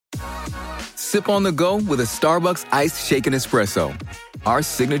Sip on the go with a Starbucks iced shaken espresso. Our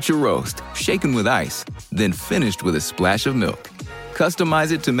signature roast, shaken with ice, then finished with a splash of milk.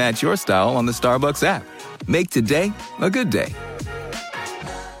 Customize it to match your style on the Starbucks app. Make today a good day.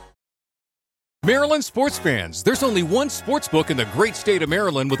 Maryland sports fans, there's only one sports book in the great state of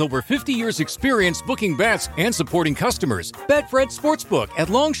Maryland with over 50 years experience booking bets and supporting customers. Betfred Sportsbook at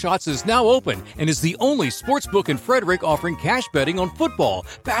Longshots is now open and is the only sportsbook in Frederick offering cash betting on football,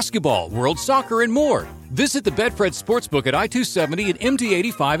 basketball, world soccer, and more. Visit the Betfred Sportsbook at I-270 and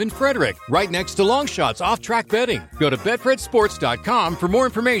MD-85 in Frederick, right next to Longshots off-track betting. Go to BetfredSports.com for more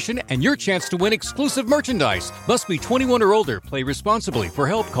information and your chance to win exclusive merchandise. Must be 21 or older. Play responsibly. For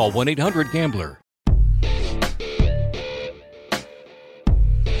help, call 1-800-GAMBLER.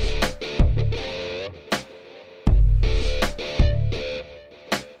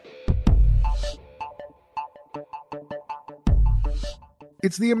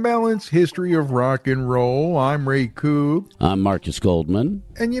 It's the Imbalanced History of Rock and Roll. I'm Ray Koob. I'm Marcus Goldman.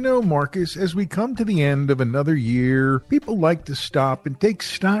 And you know, Marcus, as we come to the end of another year, people like to stop and take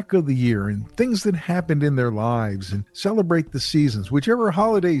stock of the year and things that happened in their lives and celebrate the seasons. Whichever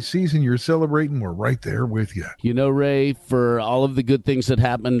holiday season you're celebrating, we're right there with you. You know, Ray, for all of the good things that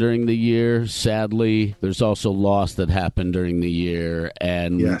happened during the year, sadly, there's also loss that happened during the year.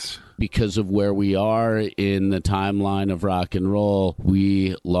 And yes, because of where we are in the timeline of rock and roll,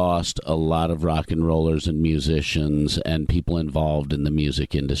 we lost a lot of rock and rollers and musicians and people involved in the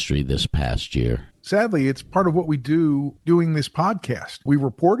music industry this past year. Sadly, it's part of what we do doing this podcast. We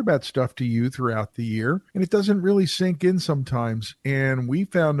report about stuff to you throughout the year, and it doesn't really sink in sometimes. And we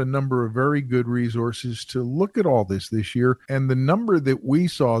found a number of very good resources to look at all this year. And the number that we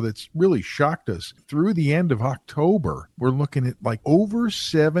saw that's really shocked us, through the end of October, we're looking at like over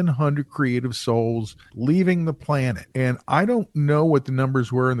 700 creative souls leaving the planet. And I don't know what the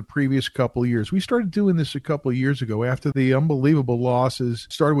numbers were in the previous couple of years. We started doing this a couple of years ago after the unbelievable losses,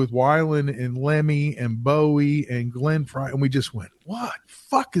 started with Weiland and Lemmy and Bowie and Glenn Frey, and we just went, what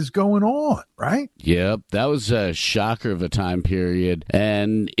fuck is going on, right? Yep, that was a shocker of a time period.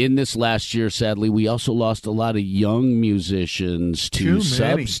 And in this last year, sadly, we also lost a lot of young musicians to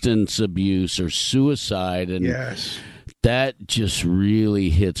substance abuse or suicide. And yes, that just really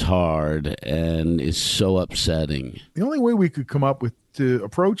hits hard and is so upsetting. The only way we could come up with to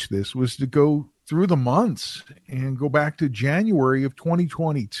approach this was to go through the months and go back to January of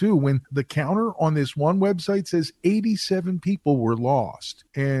 2022 when the counter on this one website says 87 people were lost.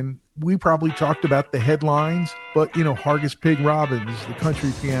 And we probably talked about the headlines, but, you know, Hargus Pig Robbins, the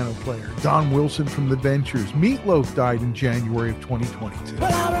country piano player, Don Wilson from The Ventures, Meatloaf died in January of 2022.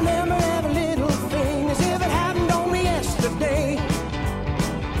 Well, I remember every little thing as if it happened only yesterday.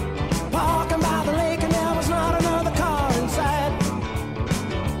 Walking by the lake and there was not another car inside.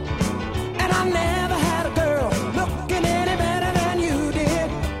 And I never had a girl looking any better than you did.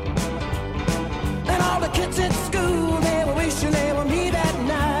 And all the kids at school, they were wishing they were me that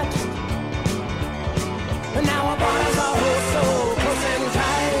night. And now our bodies are so close and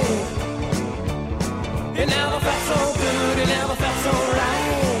tight. It never felt so good, it never felt so right.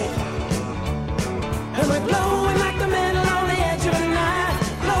 And we're blowing like the metal on the edge of a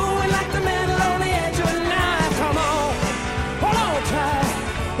knife. Blowing like the metal on the edge of a knife. Come on, hold on tight.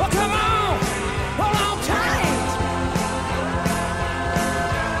 Well, come on, hold on tight.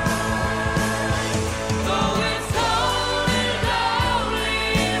 Oh, it's lonely, lonely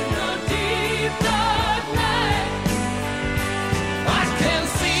in the deep dark night. I can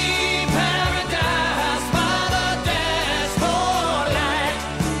see paradise by the dashboard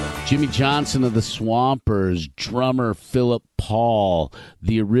light. Jimmy Johnson of the Swampers, drummer Philip Paul,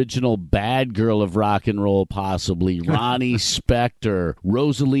 the original bad girl of rock and roll possibly, Ronnie Spector,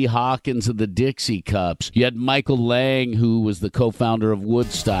 Rosalie Hawkins of the Dixie Cups. You had Michael Lang, who was the co-founder of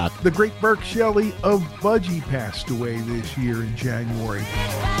Woodstock. The great Burke Shelley of Budgie passed away this year in January.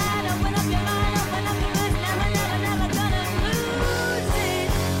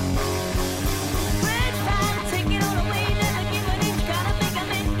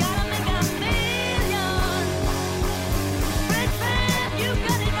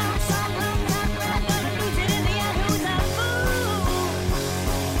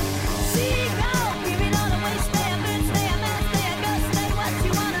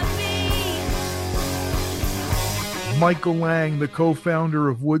 Michael Lang, the co-founder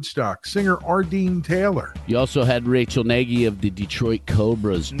of Woodstock, singer Ardeen Taylor. You also had Rachel Nagy of the Detroit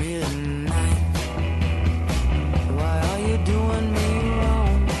Cobras. Midnight. Why are you doing me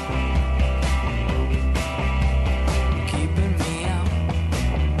wrong? Keeping me out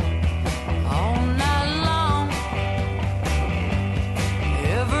all night long.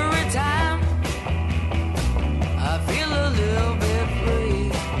 Every time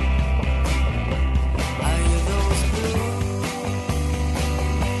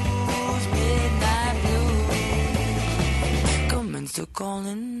you're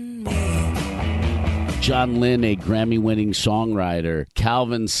calling me. John Lynn, a Grammy-winning songwriter.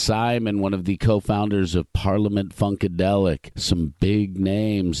 Calvin Simon, one of the co-founders of Parliament Funkadelic. Some big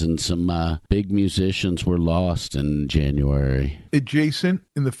names and some big musicians were lost in January. Adjacent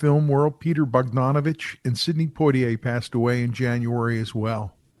in the film world, Peter Bogdanovich and Sidney Poitier passed away in January as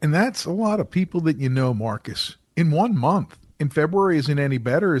well. And that's a lot of people that you know, Marcus, in 1 month. And February isn't any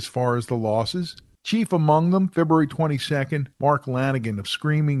better as far as the losses. Chief among them, February 22nd, Mark Lanigan of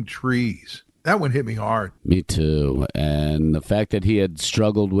Screaming Trees. That one hit me hard. Me too. And the fact that he had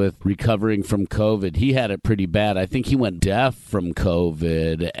struggled with recovering from COVID, he had it pretty bad. I think he went deaf from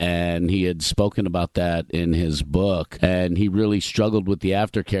COVID, and he had spoken about that in his book. And he really struggled with the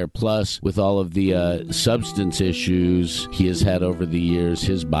aftercare. Plus, with all of the substance issues he has had over the years,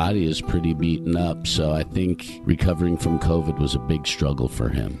 his body is pretty beaten up. So I think recovering from COVID was a big struggle for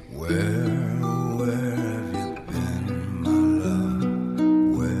him. Where have you been, my love?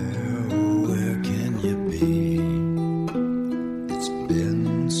 Where can you be? It's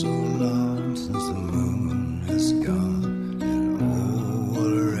been so long since the moon has gone, and oh,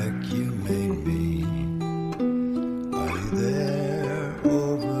 what a wreck you made me. Are you there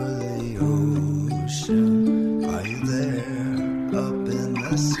over the ocean? Are you there up in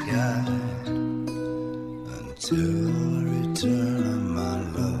the sky? Until the return of my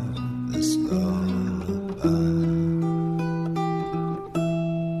love, this lullaby.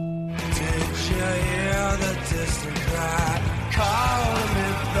 Did you hear the distant cry calling me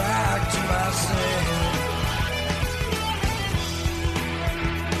back to myself?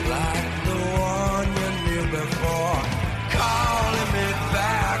 Like the one you knew before, calling me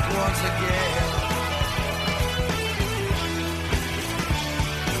back once again.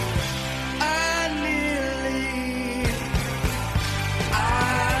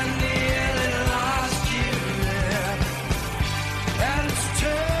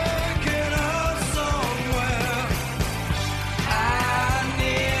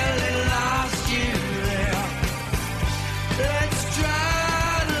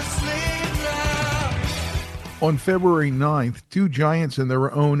 On February 9th, two giants in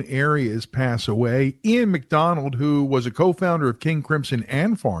their own areas pass away. Ian MacDonald, who was a co-founder of King Crimson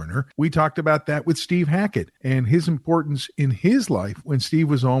and Foreigner. We talked about that with Steve Hackett and his importance in his life when Steve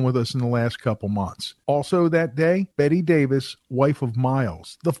was on with us in the last couple months. Also that day, Betty Davis, wife of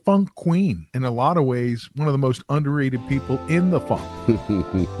Miles, the funk queen. In a lot of ways, one of the most underrated people in the funk.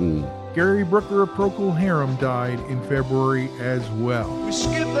 Gary Brooker of Procol Harum died in February as well. We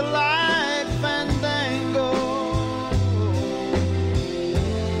skip the light fandango,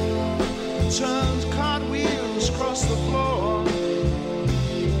 turns cartwheels across the floor.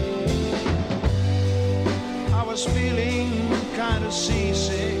 I was feeling kind of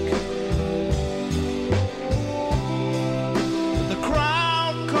seasick. The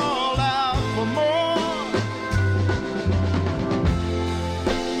crowd called out for more.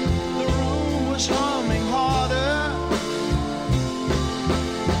 The room was humming harder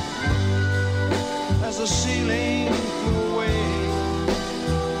as the ceiling flew away.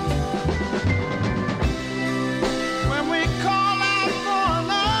 When we call out for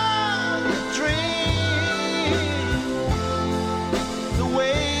another drink, the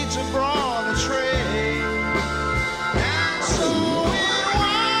waiter brought a tray, and so it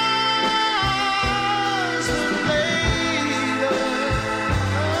was that later,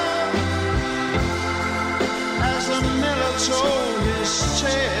 as the miller told his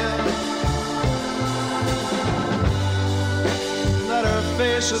tale, that her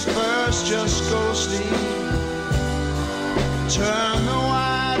face at first just ghostly turned the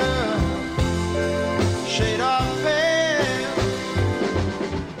whiter shade of pale.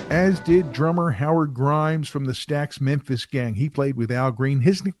 As did drummer Howard Grimes from the Stax Memphis Gang. He played with Al Green.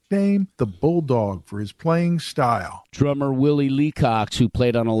 His nickname, the Bulldog, for his playing style. Drummer Willie Leacox, who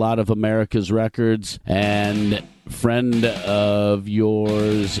played on a lot of America's records, and friend of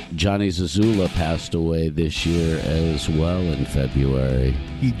yours, Johnny Zazula, passed away this year as well in February.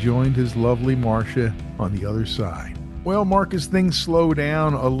 He joined his lovely Marcia on the other side. Well, Marcus, things slowed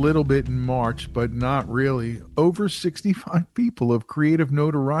down a little bit in March, but not really. Over 65 people of creative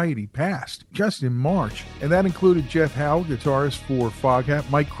notoriety passed just in March. And that included Jeff Howe, guitarist for Foghat,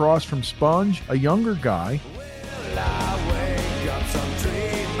 Mike Cross from Sponge, a younger guy,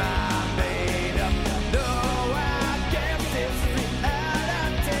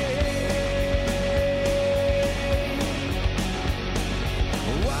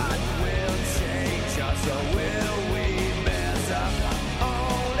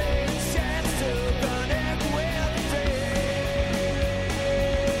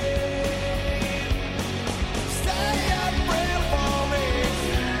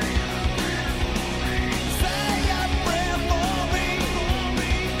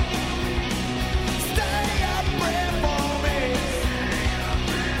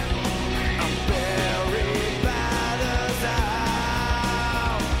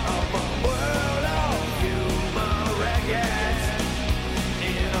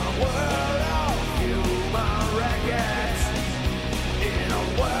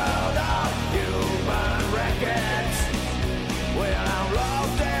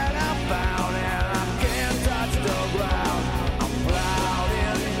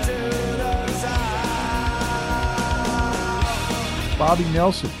 Bobby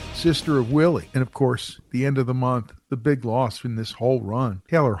Nelson, sister of Willie. And of course, the end of the month, the big loss in this whole run,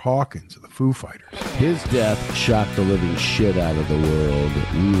 Taylor Hawkins of the Foo Fighters. His death shocked the living shit out of the world.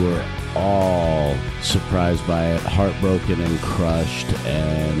 We were all surprised by it, heartbroken and crushed,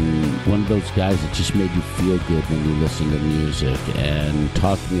 and one of those guys that just made you feel good when you listened to music. And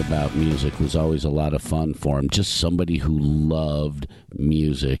talking about music was always a lot of fun for him. Just somebody who loved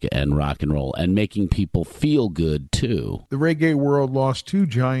music and rock and roll and making people feel good too. The reggae world lost two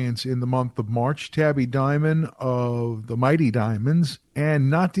giants in the month of March, Tabby Diamond of the Mighty Diamonds and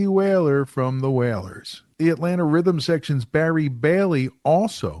Natty Whaler from the Whalers. The Atlanta Rhythm Section's Barry Bailey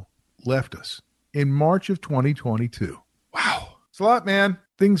also left us in March of 2022. Wow. It's a lot, man.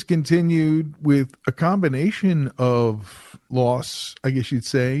 Things continued with a combination of loss, I guess you'd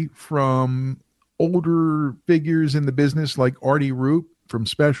say, from older figures in the business like Artie Roop from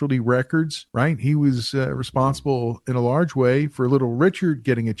Specialty Records, right? He was responsible in a large way for Little Richard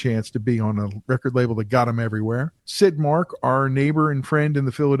getting a chance to be on a record label that got him everywhere. Sid Mark, our neighbor and friend in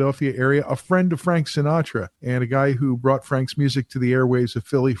the Philadelphia area, a friend of Frank Sinatra, and a guy who brought Frank's music to the airwaves of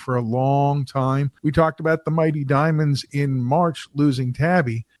Philly for a long time. We talked about the Mighty Diamonds in March losing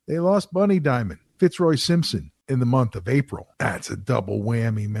Tabby. They lost Bunny Diamond, Fitzroy Simpson in the month of April. That's a double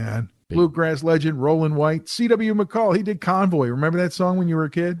whammy, man. Bluegrass legend Roland White, C.W. McCall, he did Convoy. Remember that song when you were a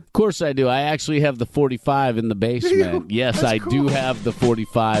kid? Of course I do. I actually have the 45 in the basement. Yes, That's I cool. do have the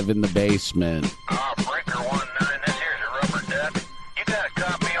 45 in the basement. Breaker 19, this here's a rubber duck. You got a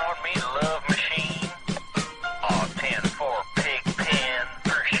copy on me, Love Machine? 10 for Pig Pen.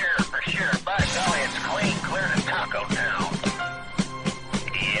 For sure. By golly, it's clean, clear to Taco Town.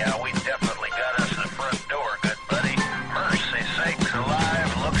 Yeah, we definitely got us the front door, good buddy. Mercy sakes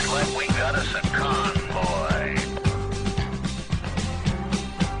alive, looks like we got us a convoy.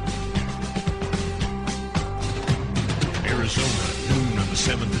 Arizona, noon on the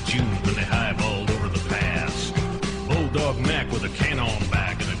 7th of June, when they highballed over the pass. Bulldog Mac with a can on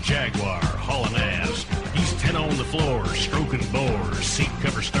back and a Jaguar hauling ass. He's 10 on the floor, stroking bores, seat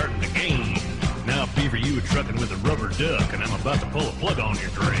cover starting to gain. Now, Beaver, you were trucking with a rubber duck, and I'm about to pull a plug on your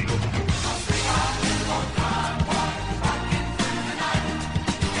drain.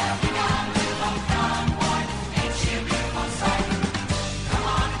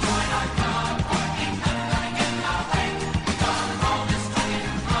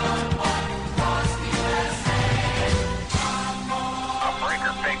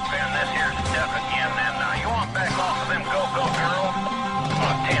 Breaker Pig Pen, this here's a duck again. And you want back off of them go-go, girl?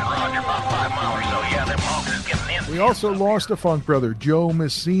 10, Roger, about 5 miles or so. Yeah, them honks is getting in. We also lost a funk brother, Joe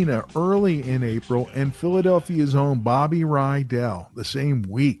Messina, early in April, and Philadelphia's own Bobby Rydell the same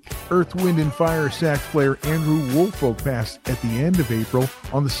week. Earth, Wind, and Fire sax player Andrew Woolfolk passed at the end of April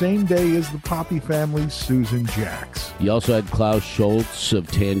on the same day as the Poppy family's Susan Jacks. You also had Klaus Schultz of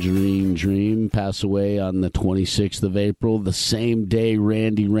Tangerine Dream pass away on the 26th of April, the same day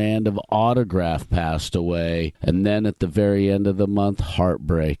Randy Rand of Autograph passed away. And then at the very end of the month,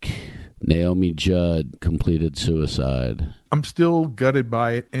 heartbreak. Naomi Judd completed suicide. I'm still gutted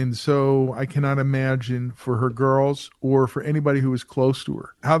by it, and so I cannot imagine for her girls or for anybody who was close to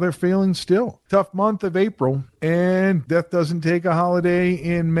her how they're feeling still. Tough month of April, and death doesn't take a holiday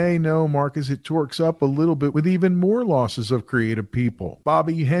in May. No, Marcus, it torques up a little bit with even more losses of creative people.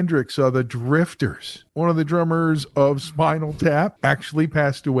 Bobby Hendricks of the Drifters, one of the drummers of Spinal Tap, actually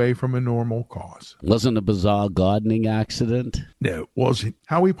passed away from a normal cause. Wasn't a bizarre gardening accident? No, it wasn't.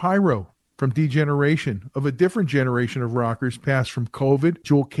 Howie Pyro from Degeneration, of a different generation of rockers, passed from COVID.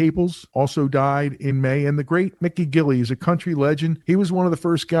 Joel Caples also died in May. And the great Mickey Gilley is a country legend. He was one of the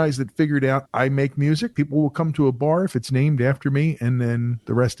first guys that figured out, I make music. People will come to a bar if it's named after me, and then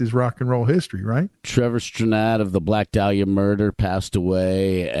the rest is rock and roll history, right? Trevor Strnad of the Black Dahlia Murder passed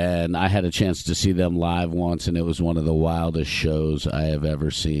away, and I had a chance to see them live once, and it was one of the wildest shows I have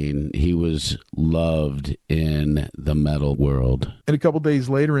ever seen. He was loved in the metal world. And a couple days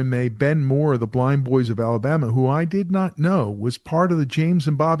later in May, Ben Moore of the Blind Boys of Alabama, who I did not know was part of the James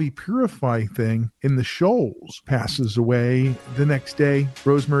and Bobby Purify thing in the Shoals, passes away the next day.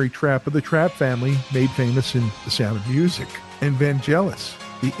 Rosemary Trapp of the Trapp family, made famous in The Sound of Music. And Vangelis,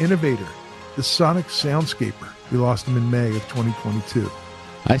 the innovator, the sonic soundscaper. We lost him in May of 2022.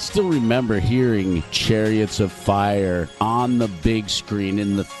 I still remember hearing Chariots of Fire on the big screen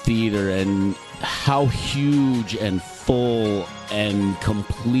in the theater and how huge and full and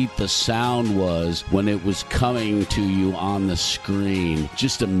complete the sound was when it was coming to you on the screen.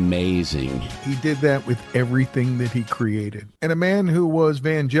 Just amazing. He did that with everything that he created. And a man who was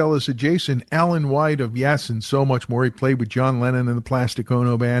Vangelis adjacent, Alan White of Yes and So Much More. He played with John Lennon in the Plastic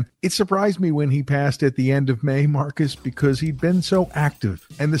Ono Band. It surprised me when he passed at the end of May, Marcus, because he'd been so active.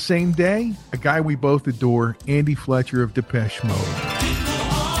 And the same day, a guy we both adore, Andy Fletcher of Depeche Mode.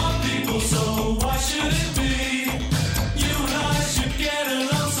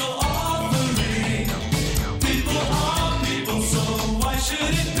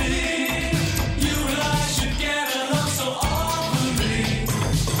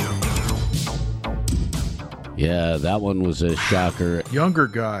 Yeah, that one was a shocker. Younger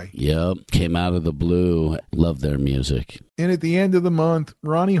guy. Yep, came out of the blue. Love their music. And at the end of the month,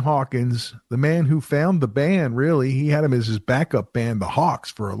 Ronnie Hawkins, the man who found the band, really, he had him as his backup band, the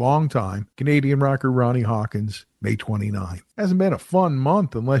Hawks, for a long time. Canadian rocker Ronnie Hawkins, May 29th. Hasn't been a fun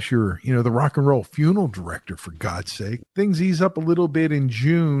month unless you're, the rock and roll funeral director, for God's sake. Things ease up a little bit in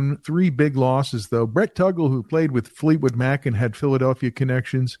June. 3 big losses, though. Brett Tuggle, who played with Fleetwood Mac and had Philadelphia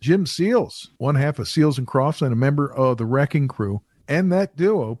connections. Jim Seals, one half of Seals and Crofts and a member of the Wrecking Crew. And that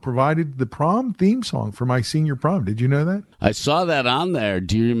duo provided the prom theme song for my senior prom. Did you know that? I saw that on there.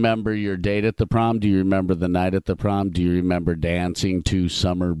 Do you remember your date at the prom? Do you remember the night at the prom? Do you remember dancing to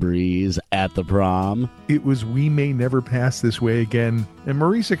Summer Breeze at the prom? It was We May Never Pass This Way Again. And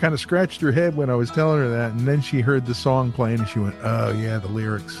Marisa kind of scratched her head when I was telling her that. And then she heard the song playing and she went, oh, yeah, the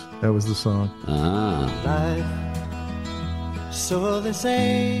lyrics. That was the song. Ah. Life, so they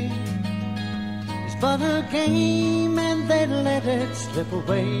say, is but a game and they let it slip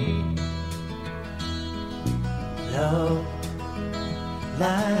away. Love,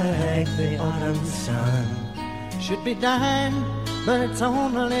 like the autumn sun, should be dying, but it's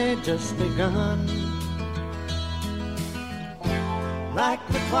only just begun. Like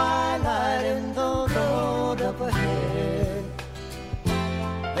the twilight in the road up ahead,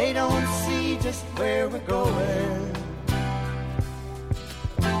 they don't see just where we're going.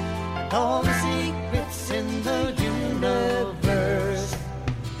 All the secrets in the universe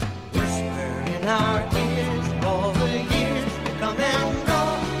whisper in our ears. All the years come and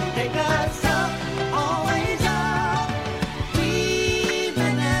go, take us up, always up. We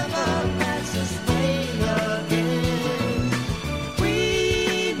may never pass this way again.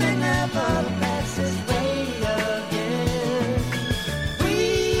 We may never pass this way again.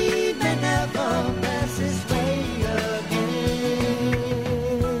 We may never pass this way again.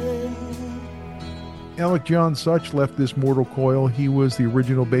 Alec John Such left this mortal coil. He was the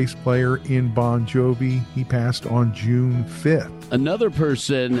original bass player in Bon Jovi. He passed on June 5th. Another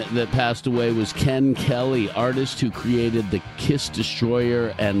person that passed away was Ken Kelly, artist who created the Kiss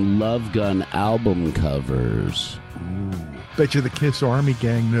Destroyer and Love Gun album covers. Bet you the Kiss Army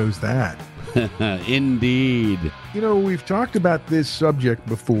Gang knows that. Indeed. We've talked about this subject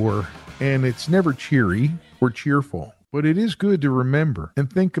before, and it's never cheery or cheerful. But it is good to remember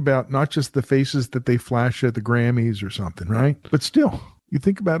and think about not just the faces that they flash at the Grammys or something, right? But still, you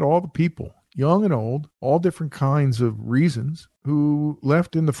think about all the people, young and old, all different kinds of reasons, who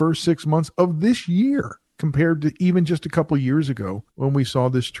left in the first 6 months of this year compared to even just a couple of years ago when we saw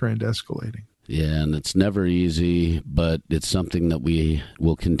this trend escalating. Yeah, and it's never easy, but it's something that we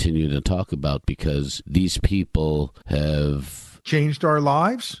will continue to talk about because these people have changed our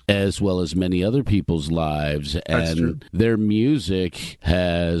lives, as well as many other people's lives, That's true. and their music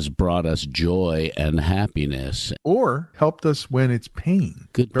has brought us joy and happiness. Or helped us when it's pain.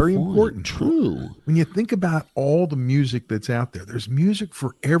 Good Very point. important. True. When you think about all the music that's out there, there's music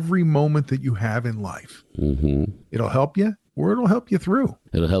for every moment that you have in life. Mm-hmm. It'll help you or it'll help you through.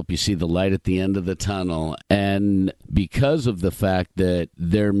 It'll help you see the light at the end of the tunnel. And because of the fact that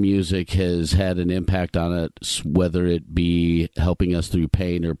their music has had an impact on us, whether it be helping us through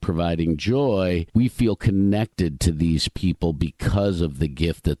pain or providing joy, we feel connected to these people because of the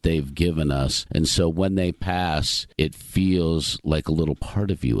gift that they've given us. And so when they pass, it feels like a little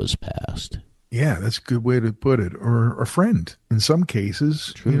part of you has passed. Yeah, that's a good way to put it. Or a friend in some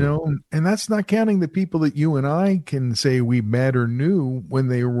cases, True. and that's not counting the people that you and I can say we met or knew when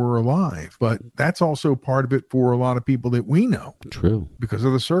they were alive. But that's also part of it for a lot of people that we know. True. Because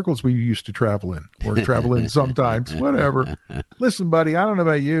of the circles we used to travel in or travel in sometimes, whatever. Listen, buddy, I don't know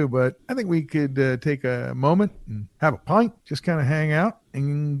about you, but I think we could take a moment and have a pint, just kind of hang out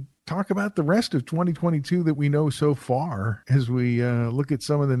and talk about the rest of 2022 that we know so far as we look at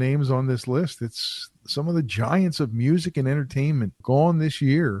some of the names on this list. It's some of the giants of music and entertainment gone this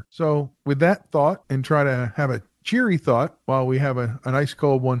year. So with that thought and try to have a cheery thought while we have a nice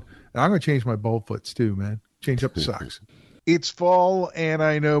cold one. And I'm going to change my bold foots too, man. Change up the socks. It's fall, and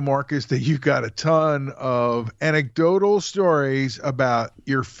I know, Marcus, that you've got a ton of anecdotal stories about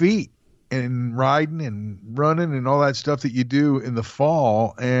your feet and riding and running and all that stuff that you do in the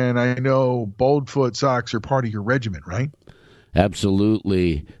fall. And I know bold foot socks are part of your regimen, right?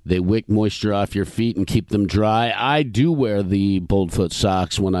 Absolutely. They wick moisture off your feet and keep them dry. I do wear the Boldfoot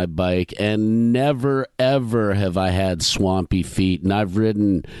socks when I bike, and never, ever have I had swampy feet. And I've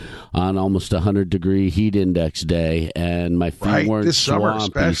ridden on almost 100-degree heat index day, and my feet weren't this summer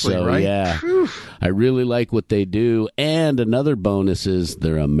swampy. especially, So, right? yeah, Whew. I really like what they do. And another bonus is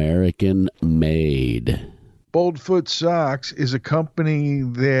they're American made. Boldfoot Socks is a company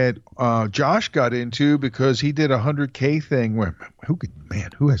that Josh got into because he did a 100K thing where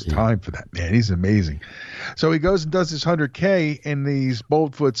who has time for that, man? He's amazing. So he goes and does this 100K in these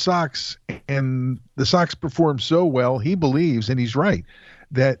Boldfoot socks, and the socks perform so well, he believes, and he's right,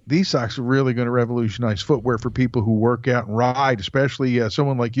 that these socks are really going to revolutionize footwear for people who work out and ride, especially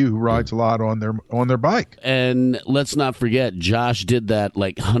someone like you who rides a lot on their bike. And let's not forget, Josh did that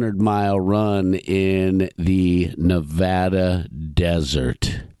 100-mile run in the Nevada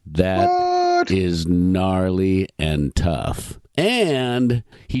desert. That is gnarly and tough. And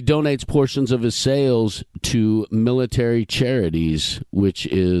he donates portions of his sales to military charities, which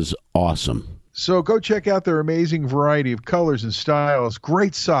is awesome. So go check out their amazing variety of colors and styles.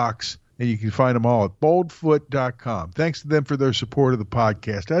 Great socks, and you can find them all at boldfoot.com. Thanks to them for their support of the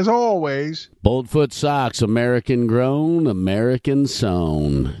podcast. As always, Boldfoot socks, American grown, American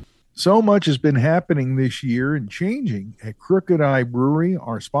sewn. so much has been happening this year and changing at Crooked Eye Brewery,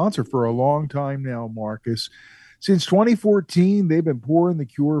 our sponsor for a long time now, Marcus. Since 2014, they've been pouring the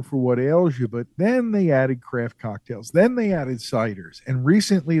cure for what ails you, but then they added craft cocktails. Then they added ciders. And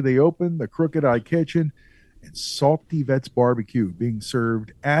recently they opened the Crooked Eye Kitchen and Salty Vets Barbecue being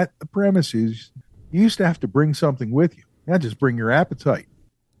served at the premises. You used to have to bring something with you. Now just bring your appetite.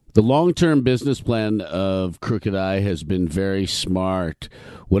 The long-term business plan of Crooked Eye has been very smart.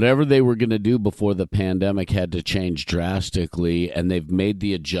 Whatever they were going to do before the pandemic had to change drastically, and they've made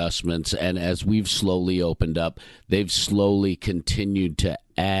the adjustments. And as we've slowly opened up, they've slowly continued to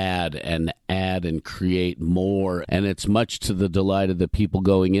add and create more. And it's much to the delight of the people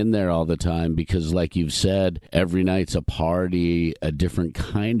going in there all the time because, like you've said, every night's a party, a different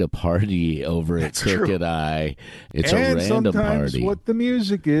kind of party over at Crooked Eye. It's and a random sometimes party. what the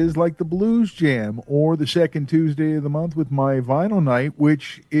music is, like the Blues Jam or the second Tuesday of the month with my vinyl night,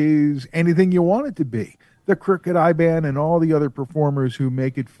 which is anything you want it to be. The Crooked Eye Band and all the other performers who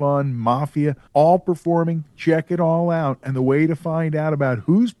make it fun, Mafia, all performing. Check it all out. And the way to find out about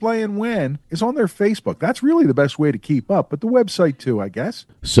who's playing when is on their Facebook. That's really the best way to keep up, but the website too, I guess.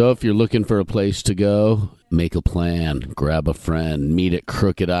 So if you're looking for a place to go, make a plan, grab a friend, meet at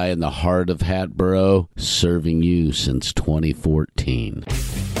Crooked Eye in the heart of Hatboro, serving you since 2014.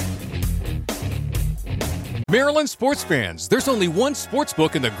 Maryland sports fans, there's only one sports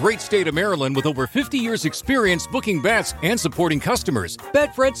book in the great state of Maryland with over 50 years experience booking bets and supporting customers.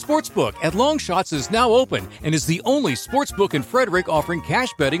 Betfred Sportsbook at Longshots is now open and is the only sports book in Frederick offering cash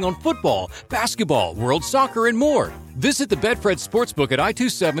betting on football, basketball, world soccer, and more. Visit the Betfred Sportsbook at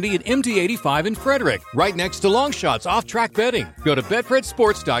I-270 and MD-85 in Frederick, right next to Longshots off-track betting. Go to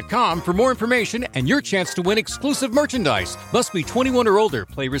betfredsports.com for more information and your chance to win exclusive merchandise. Must be 21 or older.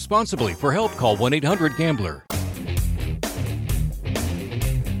 Play responsibly. For help, call 1-800-GAMBLER.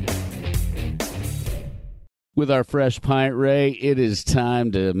 With our fresh pint, Ray, it is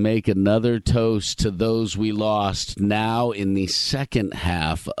time to make another toast to those we lost now in the second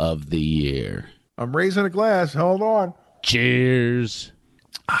half of the year. I'm raising a glass. Hold on. Cheers.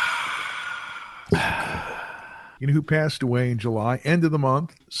 You know who passed away in July, end of the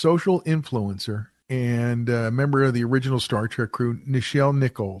month? Social influencer and member of the original Star Trek crew, Nichelle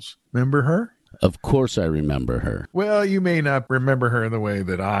Nichols. Remember her? Of course I remember her. Well, you may not remember her in the way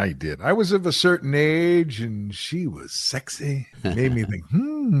that I did. I was of a certain age, and she was sexy. Made me think,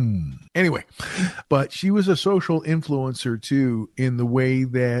 Anyway, but she was a social influencer, too, in the way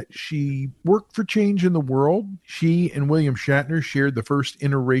that she worked for change in the world. She and William Shatner shared the first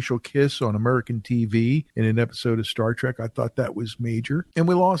interracial kiss on American TV in an episode of Star Trek. I thought that was major. And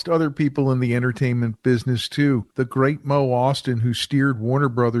we lost other people in the entertainment business, too. The great Mo Austin, who steered Warner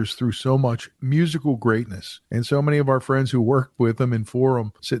Brothers through so much musical greatness. And so many of our friends who worked with him and for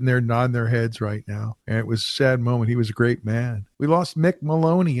him sitting there nodding their heads right now. And it was a sad moment. He was a great man. We lost Mick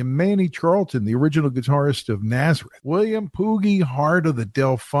Maloney and many Anthony Charlton, the original guitarist of Nazareth. William Poogie Hart of the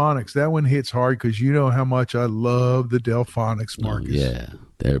Delphonics. That one hits hard because you know how much I love the Delphonics, Marcus. Oh, yeah,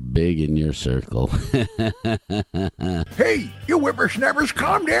 they're big in your circle. Hey, you whippersnappers,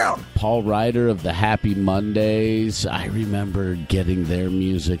 calm down. Paul Ryder of the Happy Mondays. I remember getting their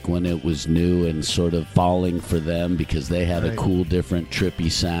music when it was new and sort of falling for them because they had a cool, different,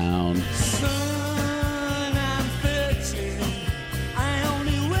 trippy sound. Son, I'm 30. I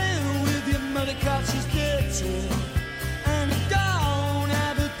only went with your mother 'cause she's dirty. And I don't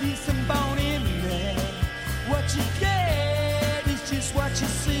have a decent bone in there. What you get is just what you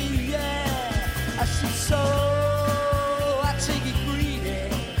see, yeah. I see so, I take it greedy.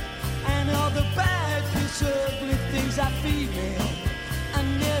 And all the bad, these ugly things I feel it. I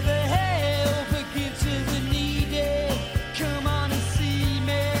never help or give to the needy. Come on and see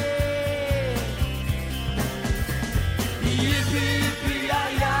me. Yippee, yippee,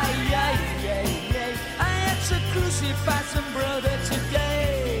 ay, ay, ay, ay, ay. I had to crucify some brother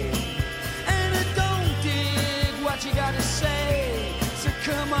today. And I don't dig what you gotta say. So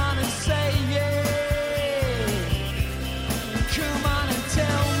come on and say yeah. Come on and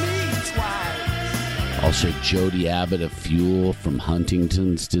tell me twice. Also, Jody Abbott of Fuel from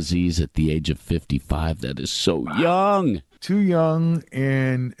Huntington's disease at the age of 55. That is so young. Too young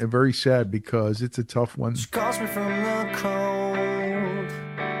and very sad because it's a tough one. She calls me from the cold.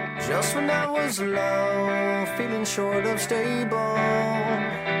 Just when I was low, feeling short of stable.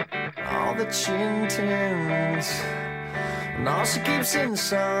 All the chin tins, and all she keeps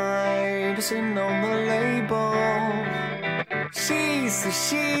inside is in on the label. She says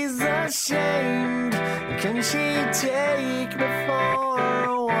she's ashamed. Can she take me for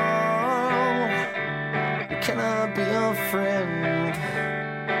a while? Can I be a friend?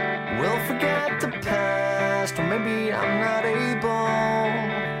 We'll forget the past, or maybe I'm not able.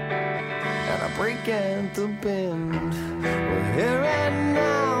 And I break at the bend. We're here and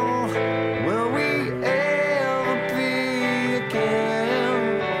now. Will we ever be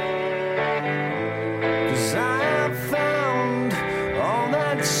again? 'Cause I have found all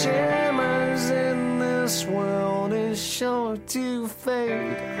that shimmers in this world is sure to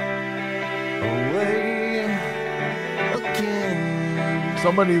fade away again.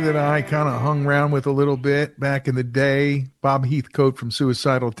 Somebody that I kind of hung around with a little bit back in the day, Bob Heathcote from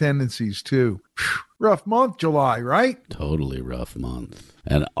Suicidal Tendencies, too. Rough month, July, right? Totally rough month.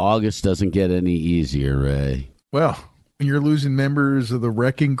 And August doesn't get any easier, Ray. Well, when you're losing members of the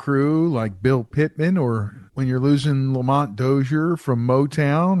Wrecking Crew like Bill Pittman, or when you're losing Lamont Dozier from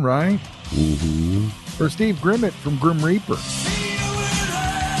Motown, right? Mm-hmm. Or Steve Grimmett from Grim Reaper.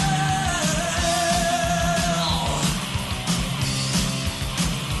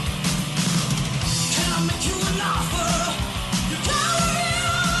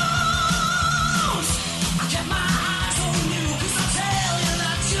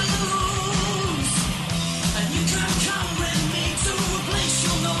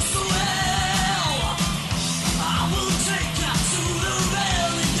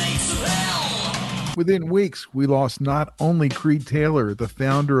 Within weeks, we lost not only Creed Taylor, the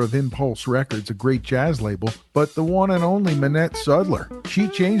founder of Impulse Records, a great jazz label, but the one and only Manette Sudler. She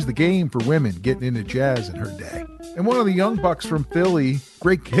changed the game for women getting into jazz in her day. And one of the young bucks from Philly,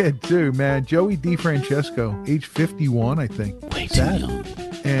 great kid too, man, Joey DeFrancesco, age 51, I think. Way too young.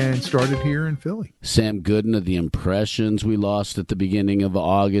 And started here in Philly. Sam Gooden of the Impressions we lost at the beginning of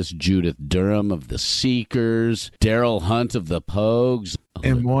August. Judith Durham of the Seekers. Daryl Hunt of the Pogues.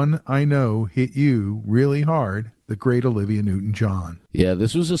 And one I know hit you really hard, the great Olivia Newton-John. Yeah,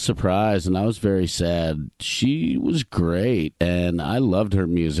 this was a surprise, and I was very sad. She was great, and I loved her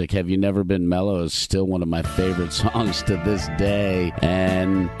music. Have You Never Been Mellow is still one of my favorite songs to this day,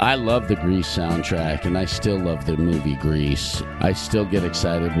 and I love the Grease soundtrack, and I still love the movie Grease. I still get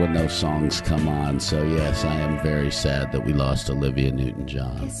excited when those songs come on, so yes, I am very sad that we lost Olivia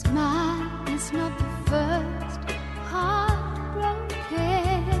Newton-John. It's not the first heartbroken.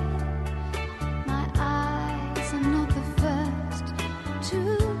 My eyes are not the first to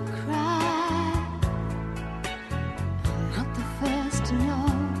cry. I'm not the first to know.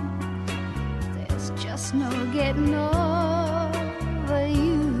 There's just no getting over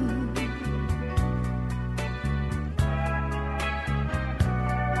you.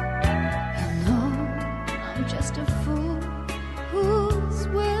 You know I'm just a fool who's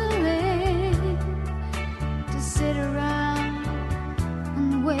willing to sit around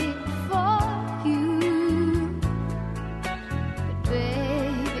and wait for you. But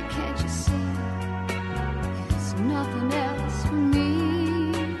baby, can't you see there's nothing else for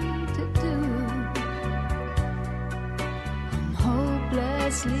me to do?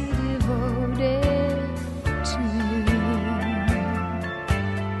 hopelessly devoted to you.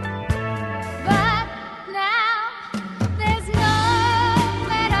 But now there's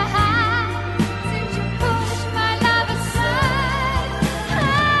nowhere to hide since you pushed my love aside.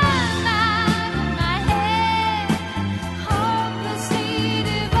 I'm out of my head, hopelessly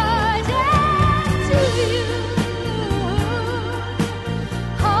devoted to you.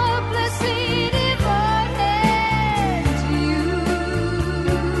 Hopelessly devoted to you.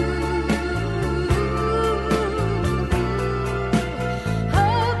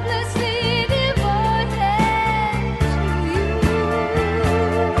 Hopelessly devoted to you.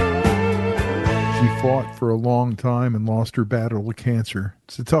 She fought for a long time and lost her battle with cancer.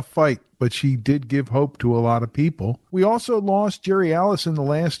 It's a tough fight, but she did give hope to a lot of people. We also lost Jerry Allison, the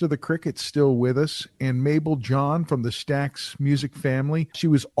last of the Crickets, still with us, and Mabel John from the Stax music family. She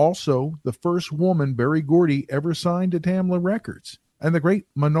was also the first woman Berry Gordy ever signed to Tamla Records. And the great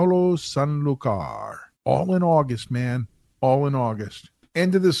Manolo Sanlúcar. All in August, man. All in August.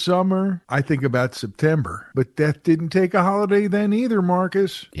 End of the summer, I think about September. But death didn't take a holiday then either,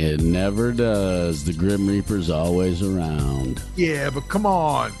 Marcus. It never does. The Grim Reaper's always around. Yeah, but come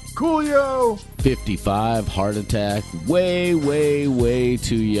on. Coolio! 55, heart attack. Way, way, way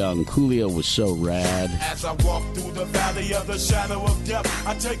too young. Coolio was so rad. As I walk through the valley of the shadow of death,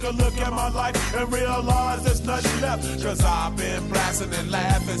 I take a look at my life and realize there's nothing left. Cause I've been blasting and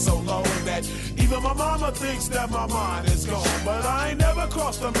laughing so long that even my mama thinks that my mind is gone. But I ain't never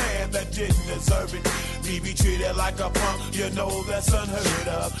crossed a man that didn't deserve it. Me be treated like a punk, you know that's unheard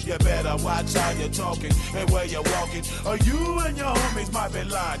of. You better watch how you're talking and where you're walking, or you and your homies might be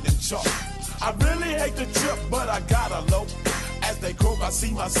lying in chalk. I really hate the trip, but I gotta low. As they croak, I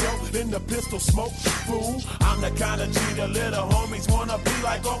see myself in the pistol smoke. Fool, I'm the kind of G the little homies wanna be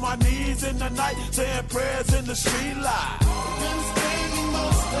like, on my knees in the night, saying prayers in the street light. Been spending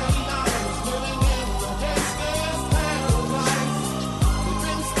most of the night living in the gangster's paradise. We've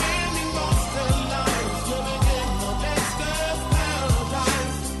been spending most of the night living in the gangster's paradise.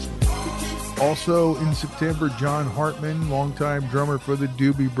 Also in September, John Hartman, longtime drummer for the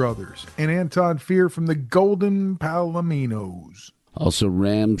Doobie Brothers, and Anton Fear from the Golden Palominos. Also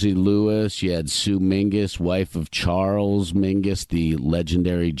Ramsey Lewis. You had Sue Mingus, wife of Charles Mingus, the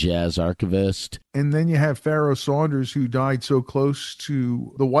legendary jazz archivist. And then you have Pharoah Saunders, who died so close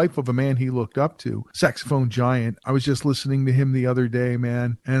to the wife of a man he looked up to, saxophone giant. I was just listening to him the other day,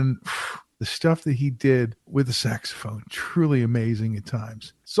 man, and the stuff that he did with the saxophone, truly amazing at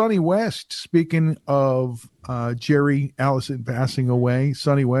times. Sonny West, speaking of Jerry Allison passing away,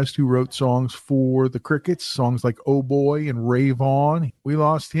 Sonny West, who wrote songs for the Crickets, songs like Oh Boy and Rave On. We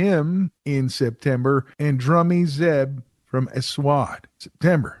lost him in September. And Drummy Zeb from Aswad.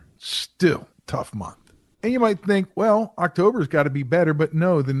 September, still tough month. And you might think, well, October's got to be better, but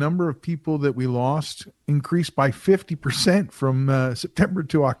no, the number of people that we lost increased by 50% from September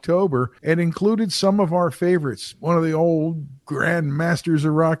to October, and included some of our favorites. One of the old grand masters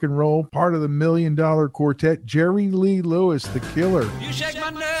of rock and roll, part of the $1 Million Quartet, Jerry Lee Lewis, the Killer. You shake my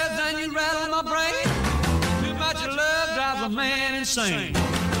nerves and you rattle my brain. Too much of love drives a man insane.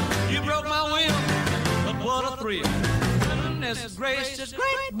 You broke my will, but what a thrill. Goodness gracious,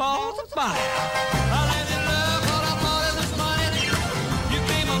 great balls of fire. I let you love what I thought it was funny. You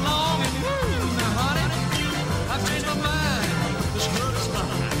came along and woo, now honey, I changed my mind. This world is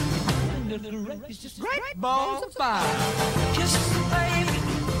mine. Goodness gracious, great balls of fire. Kisses, baby.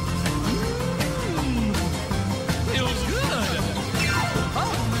 Feels good.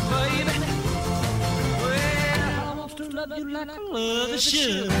 Oh, baby. Well, I want to love you like I love a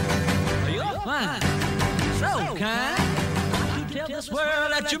should. You're fine, so kind. Tell this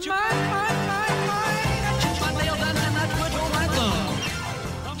world that you're mine. I chew my nails and I twiddle my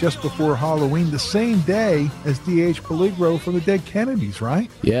thumb. Just before Halloween, the same day as D.H. Peligro from the Dead Kennedys,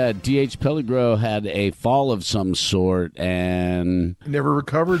 right? Yeah, D.H. Peligro had a fall of some sort and never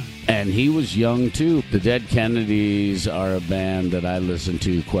recovered. And he was young, too. The Dead Kennedys are a band that I listened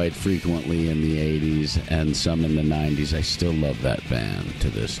to quite frequently in the 80s and some in the 90s. I still love that band to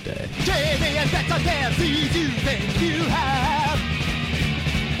this day. Jamie and Better than these you think you have.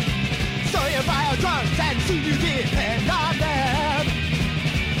 So you buy a drugs and see you depend on them.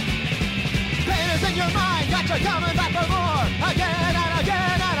 Pain is in your mind, got you coming back for more. Again and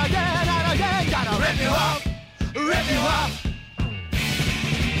again and again and again. Gotta rip you off, rip you off.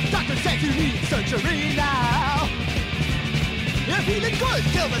 Doctor says you need surgery now. You're feeling good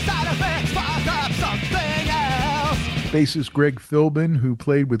till the side effects spark up something else. Bassist Greg Philbin, who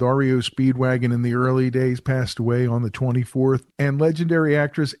played with REO Speedwagon in the early days, passed away on the 24th. And legendary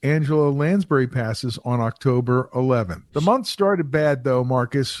actress Angela Lansbury passes on October 11th. The month started bad, though,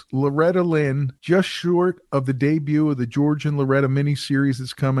 Marcus. Loretta Lynn, just short of the debut of the George and Loretta miniseries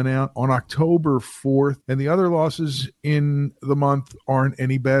that's coming out on October 4th. And the other losses in the month aren't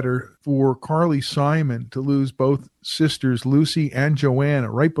any better. For Carly Simon to lose both sisters Lucy and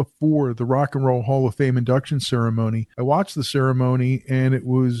Joanna right before the Rock and Roll Hall of Fame induction ceremony. I watched the ceremony and it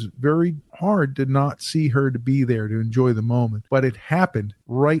was very hard to not see her to be there to enjoy the moment. But it happened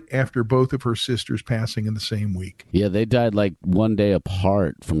right after both of her sisters passing in the same week. Yeah, they died like one day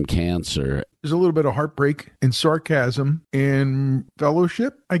apart from cancer. There's a little bit of heartbreak and sarcasm and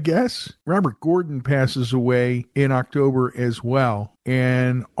fellowship, I guess. Robert Gordon passes away in October as well.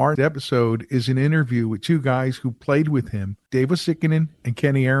 And our episode is an interview with two guys who played with him. Dave Osikinen and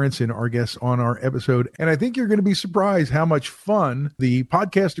Kenny Aronson are guests on our episode. And I think you're going to be surprised how much fun the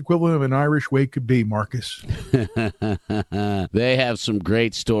podcast equivalent of An Irish Way could be, Marcus. They have some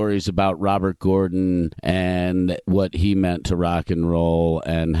great stories about Robert Gordon and what he meant to rock and roll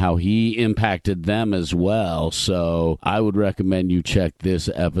and how he impacted them as well. So I would recommend you check this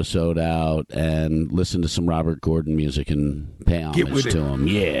episode out and listen to some Robert Gordon music and pay homage to him.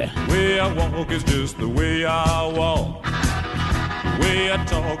 Yeah. The way I walk is just the way I walk. The way I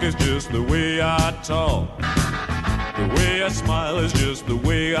talk is just the way I talk. The way I smile is just the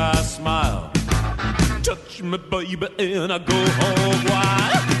way I smile. Touch me, baby, and I go home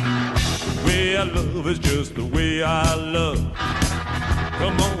wild. The way I love is just the way I love.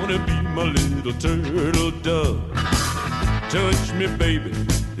 Come on and be my little turtle dove. Touch me, baby,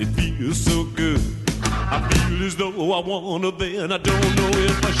 it feels so good. I feel as though I wanna, then I don't know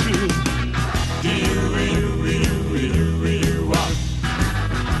if I should.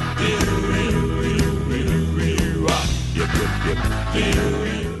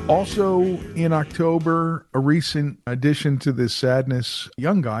 Also in October, a recent addition to this sadness,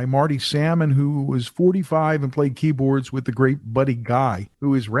 young guy, Marty Salmon, who was 45 and played keyboards with the great Buddy Guy,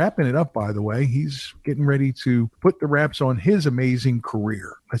 who is wrapping it up, by the way. He's getting ready to put the wraps on his amazing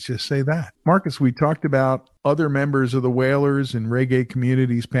career. Let's just say that. Marcus, we talked about other members of the Wailers and reggae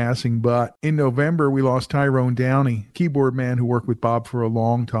communities passing, but in November, we lost Tyrone Downey, keyboard man who worked with Bob for a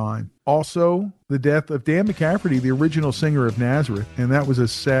long time. Also, the death of Dan McCafferty, the original singer of Nazareth, and that was a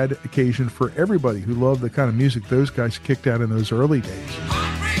sad occasion for everybody who loved the kind of music those guys kicked out in those early days.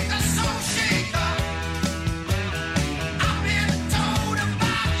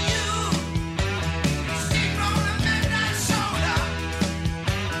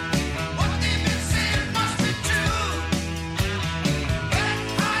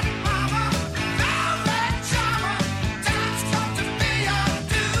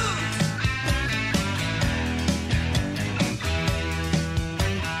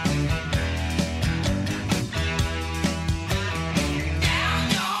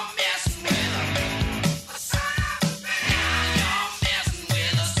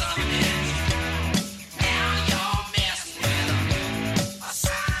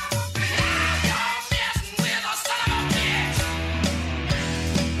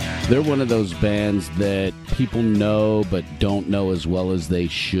 They're one of those bands that people know but don't know as well as they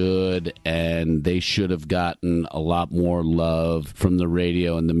should, and they should have gotten a lot more love from the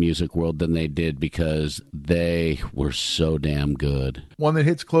radio and the music world than they did because they were so damn good. One that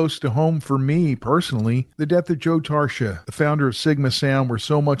hits close to home for me personally, the death of Joe Tarsha, the founder of Sigma Sound, where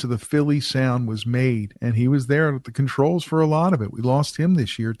so much of the Philly sound was made, and he was there at the controls for a lot of it. We lost him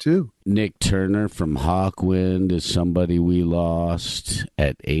this year too. Nick Turner from Hawkwind is somebody we lost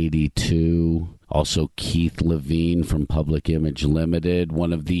at 82. Also, Keith Levine from Public Image Limited,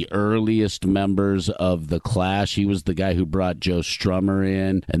 one of the earliest members of The Clash. He was the guy who brought Joe Strummer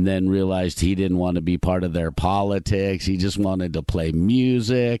in and then realized he didn't want to be part of their politics. He just wanted to play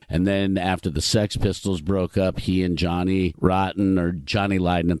music. And then after the Sex Pistols broke up, he and Johnny Rotten, or Johnny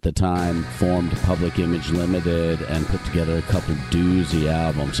Lydon at the time, formed Public Image Limited and put together a couple doozy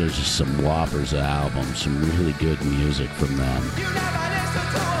albums. There's just some whoppers of albums, some really good music from them.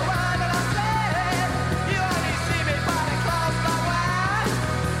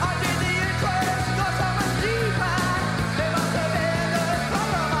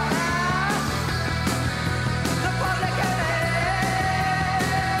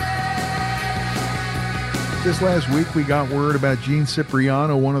 This last week, we got word about Gene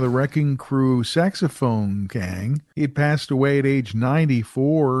Cipriano, one of the Wrecking Crew saxophone gang. He had passed away at age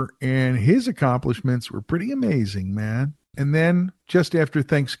 94, and his accomplishments were pretty amazing, man. And then Just after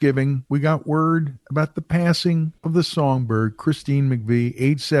Thanksgiving, we got word about the passing of the songbird, Christine McVie,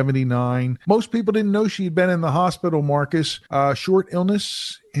 age 79. Most people didn't know she'd been in the hospital, Marcus. Short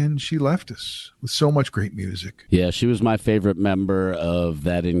illness, and she left us with so much great music. Yeah, she was my favorite member of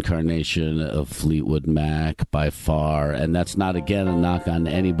that incarnation of Fleetwood Mac by far. And that's not, again, a knock on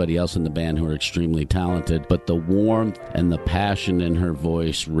anybody else in the band who are extremely talented, but the warmth and the passion in her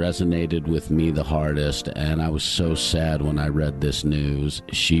voice resonated with me the hardest. And I was so sad when I read this news.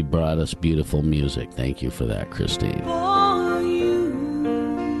 She brought us beautiful music. Thank you for that, Christine. For you,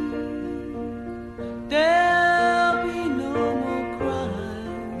 there'll be no more crying.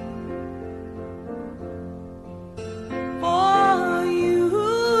 For you,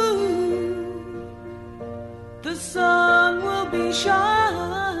 the sun will be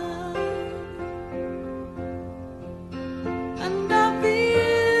shining, and I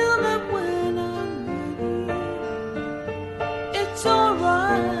feel that when I'm with you, it's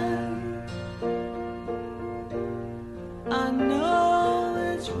alright. I know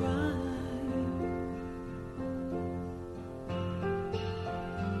it's right.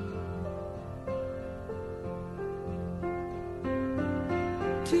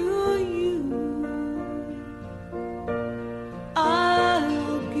 To you,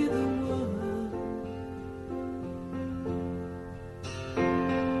 I'll give the world.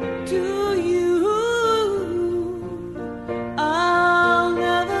 To you, I'll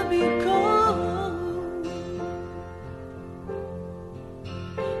never be cold.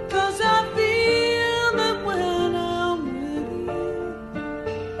 'Cause I feel that when I'm with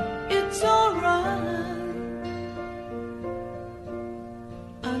you, it's alright.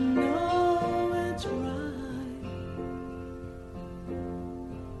 I know it's right.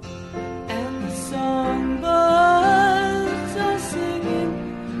 And the songbirds are singing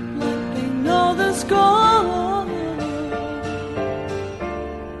like they know the score.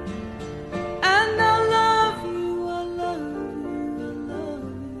 And I love you, I love you, I love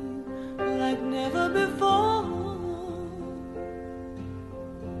you like never before.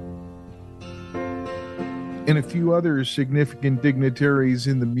 And a few other significant dignitaries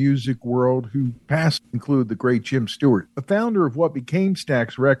in the music world who passed include the great Jim Stewart, the founder of what became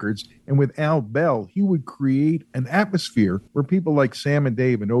Stax Records. And with Al Bell, he would create an atmosphere where people like Sam and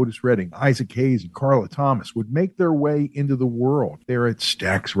Dave and Otis Redding, Isaac Hayes and Carla Thomas would make their way into the world there at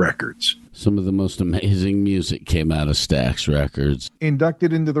Stax Records. Some of the most amazing music came out of Stax Records.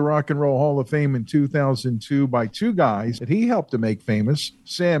 Inducted into the Rock and Roll Hall of Fame in 2002 by two guys that he helped to make famous,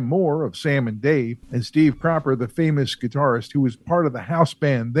 Sam Moore of Sam and Dave, and Steve Cropper, the famous guitarist who was part of the house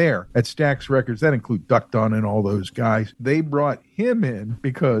band there at Stax Records. That include Duck Dunn and all those guys. They brought him in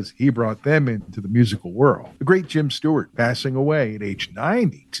because he brought them into the musical world. The great Jim Stewart passing away at age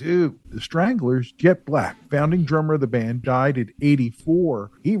 92. The Stranglers, Jet Black, founding drummer of the band, died at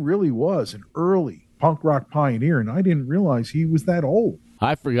 84. He really was an early punk rock pioneer, and I didn't realize he was that old.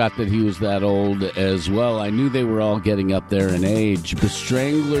 I forgot that he was that old as well. I knew they were all getting up there in age. The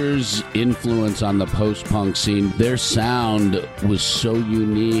Stranglers' influence on the post-punk scene, their sound was so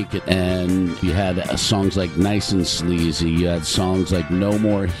unique. And you had songs like Nice and Sleazy. You had songs like No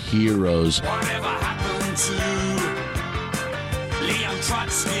More Heroes. Whatever happened to Leon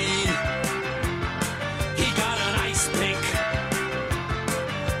Trotsky? He got an ice pick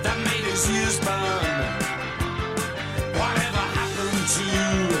that made his ears burn. Whatever happened to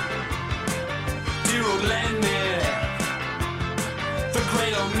dear old Lenny, the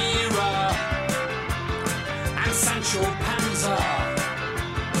great O'Meara, and Sancho Panza?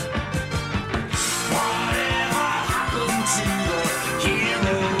 Whatever happened to the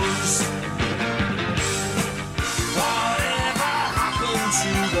heroes? Whatever happened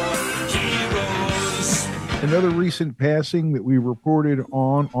to the heroes? Another recent passing that we reported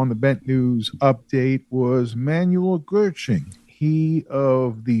on the Bent News update was Manuel Gershing. He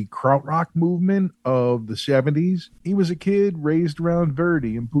of the krautrock movement of the 70s. He was a kid raised around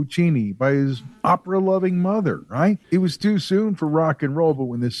Verdi and Puccini by his opera-loving mother, right? It was too soon for rock and roll, but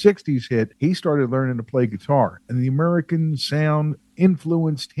when the 60s hit, he started learning to play guitar, and the American sound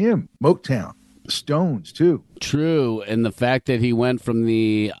influenced him. Motown, the Stones, too. True, and the fact that he went from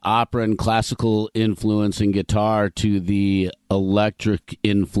the opera and classical influence in guitar to the electric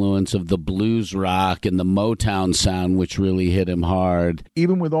influence of the blues rock and the Motown sound, which really hit him hard.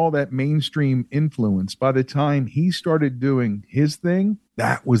 Even with all that mainstream influence, by the time he started doing his thing,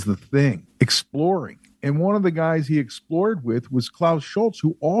 that was the thing, exploring. And one of the guys he explored with was Klaus Schultz,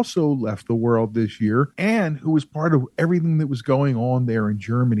 who also left the world this year and who was part of everything that was going on there in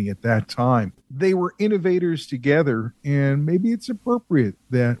Germany at that time. they were innovators together, and maybe it's appropriate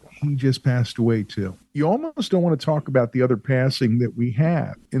that he just passed away too. You almost don't want to talk about the other passing that we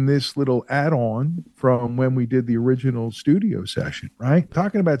have in this little add-on from when we did the original studio session, right?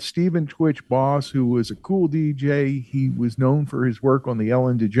 Talking about Stephen Twitch Boss, who was a cool DJ. He was known for his work on the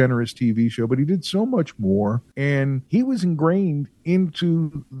Ellen DeGeneres TV show, but he did so much more. And he was ingrained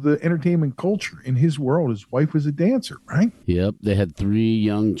into the entertainment culture in his world. His wife was a dancer, right? Yep. They had 3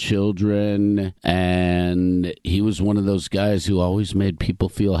 young children, and he was one of those guys who always made people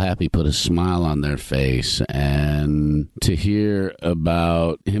feel happy, put a smile on their face. And to hear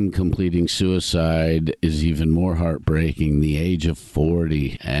about him completing suicide is even more heartbreaking. The age of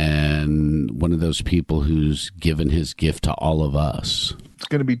 40, and one of those people who's given his gift to all of us. It's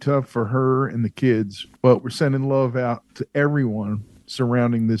going to be tough for her and the kids, but we're sending love out to everyone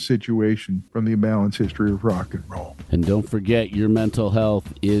surrounding this situation from the Imbalanced History of Rock and Roll. And don't forget, your mental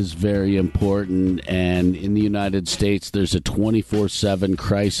health is very important. And in the United States, there's a 24/7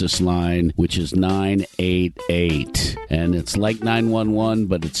 crisis line, which is 988. And it's like 911,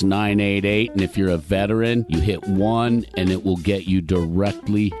 but it's 988. And if you're a veteran, you hit 1 and it will get you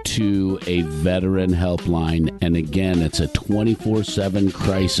directly to a veteran helpline. And again, it's a 24/7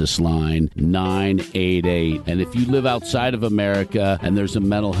 crisis line, 988. And if you live outside of America and there's a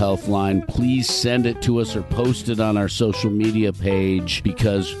mental health line, please send it to us or post it on our social media page,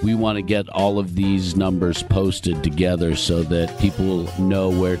 because we want to get all of these numbers posted together so that people will know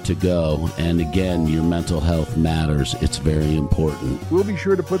where to go. And again, your mental health matters. It's very important. We'll be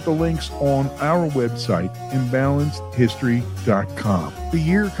sure to put the links on our website, imbalancedhistory.com. The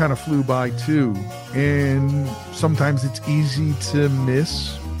year kind of flew by too, and sometimes it's easy to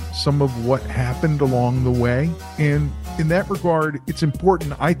miss some of what happened along the way. And in that regard, it's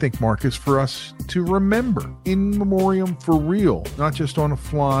important, I think, Marcus, for us to remember in memoriam for real, not just on a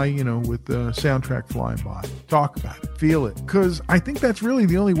fly, with the soundtrack flying by. Talk about it, feel it, because I think that's really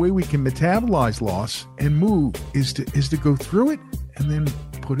the only way we can metabolize loss and move is to go through it and then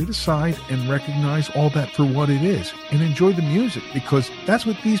put it aside and recognize all that for what it is and enjoy the music, because that's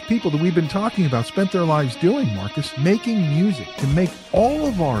what these people that we've been talking about spent their lives doing, Marcus, making music to make all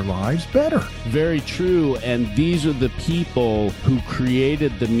of our lives better. Very true. And these are the people who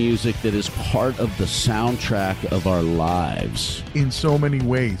created the music that is part of the soundtrack of our lives. In so many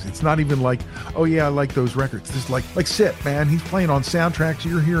ways. It's not even like, oh yeah, I like those records. This is like Sip, man. He's playing on soundtracks.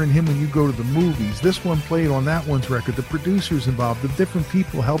 You're hearing him when you go to the movies. This one played on that one's record. The producers involved, the different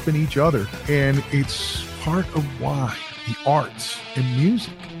people helping each other. And it's part of why the arts and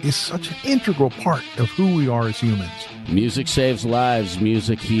music is such an integral part of who we are as humans. Music saves lives,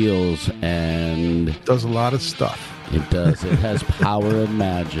 music heals, and does a lot of stuff. It does. It has power and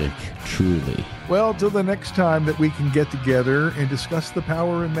magic, truly. Well, till the next time that we can get together and discuss the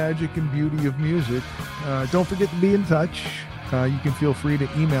power and magic and beauty of music, don't forget to be in touch. You can feel free to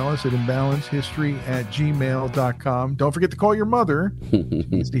email us at imbalancedhistory@gmail.com. Don't forget to call your mother. She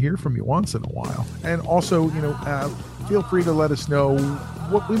needs to hear from you once in a while. And also, feel free to let us know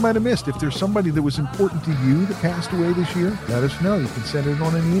what we might have missed. If there's somebody that was important to you that passed away this year, let us know. You can send it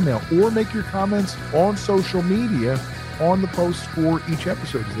on an email or make your comments on social media on the posts for each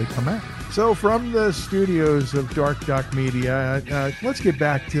episode as they come out. So from the studios of Dark Doc Media, let's get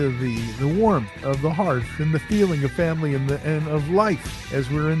back to the warmth of the hearth and the feeling of family and of life as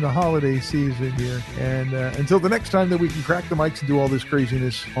we're in the holiday season here. And until the next time that we can crack the mics and do all this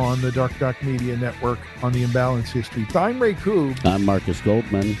craziness on the Dark Doc Media Network on the Imbalanced History. I'm Ray Koob. I'm Marcus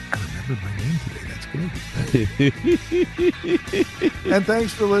Goldman. I remembered my name today. And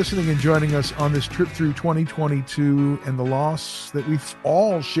thanks for listening and joining us on this trip through 2022 and the loss that we've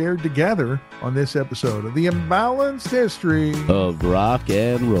all shared together on this episode of the Imbalanced History of Rock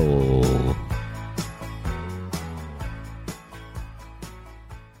and Roll.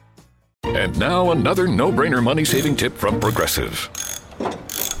 And now another no-brainer money-saving tip from Progressive.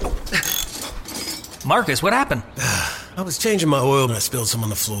 Marcus, what happened? I was changing my oil and I spilled some on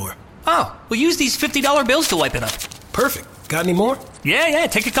the floor. Oh, well, use these $50 bills to wipe it up. Perfect. Got any more? Yeah,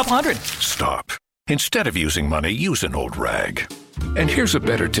 take a couple hundred. Stop. Instead of using money, use an old rag. And here's a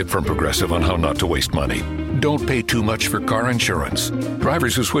better tip from Progressive on how not to waste money. Don't pay too much for car insurance.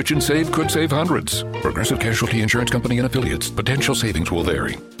 Drivers who switch and save could save hundreds. Progressive Casualty Insurance Company and Affiliates. Potential savings will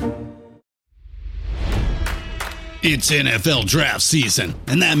vary. It's NFL draft season,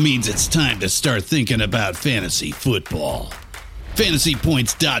 and that means it's time to start thinking about fantasy football.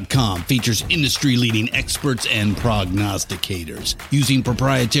 FantasyPoints.com features industry-leading experts and prognosticators using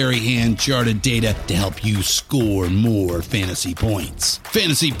proprietary hand-charted data to help you score more fantasy points.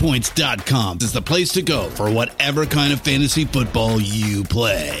 FantasyPoints.com is the place to go for whatever kind of fantasy football you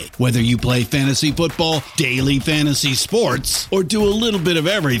play. Whether you play fantasy football, daily fantasy sports, or do a little bit of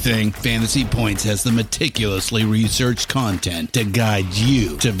everything, Fantasy Points has the meticulously researched content to guide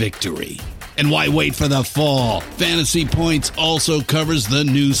you to victory. And why wait for the fall? Fantasy Points also covers the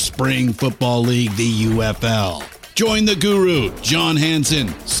new spring football league, the UFL. Join the guru, John Hansen,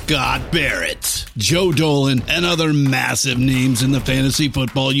 Scott Barrett, Joe Dolan, and other massive names in the fantasy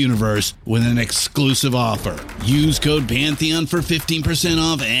football universe with an exclusive offer. Use code Pantheon for 15%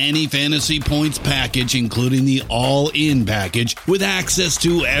 off any Fantasy Points package, including the all-in package, with access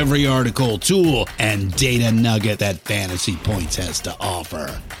to every article, tool, and data nugget that Fantasy Points has to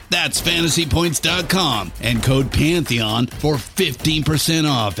offer. That's FantasyPoints.com and code Pantheon for 15%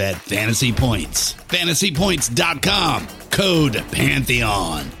 off at Fantasy Points. FantasyPoints.com, code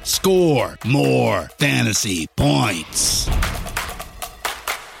Pantheon. Score more fantasy points.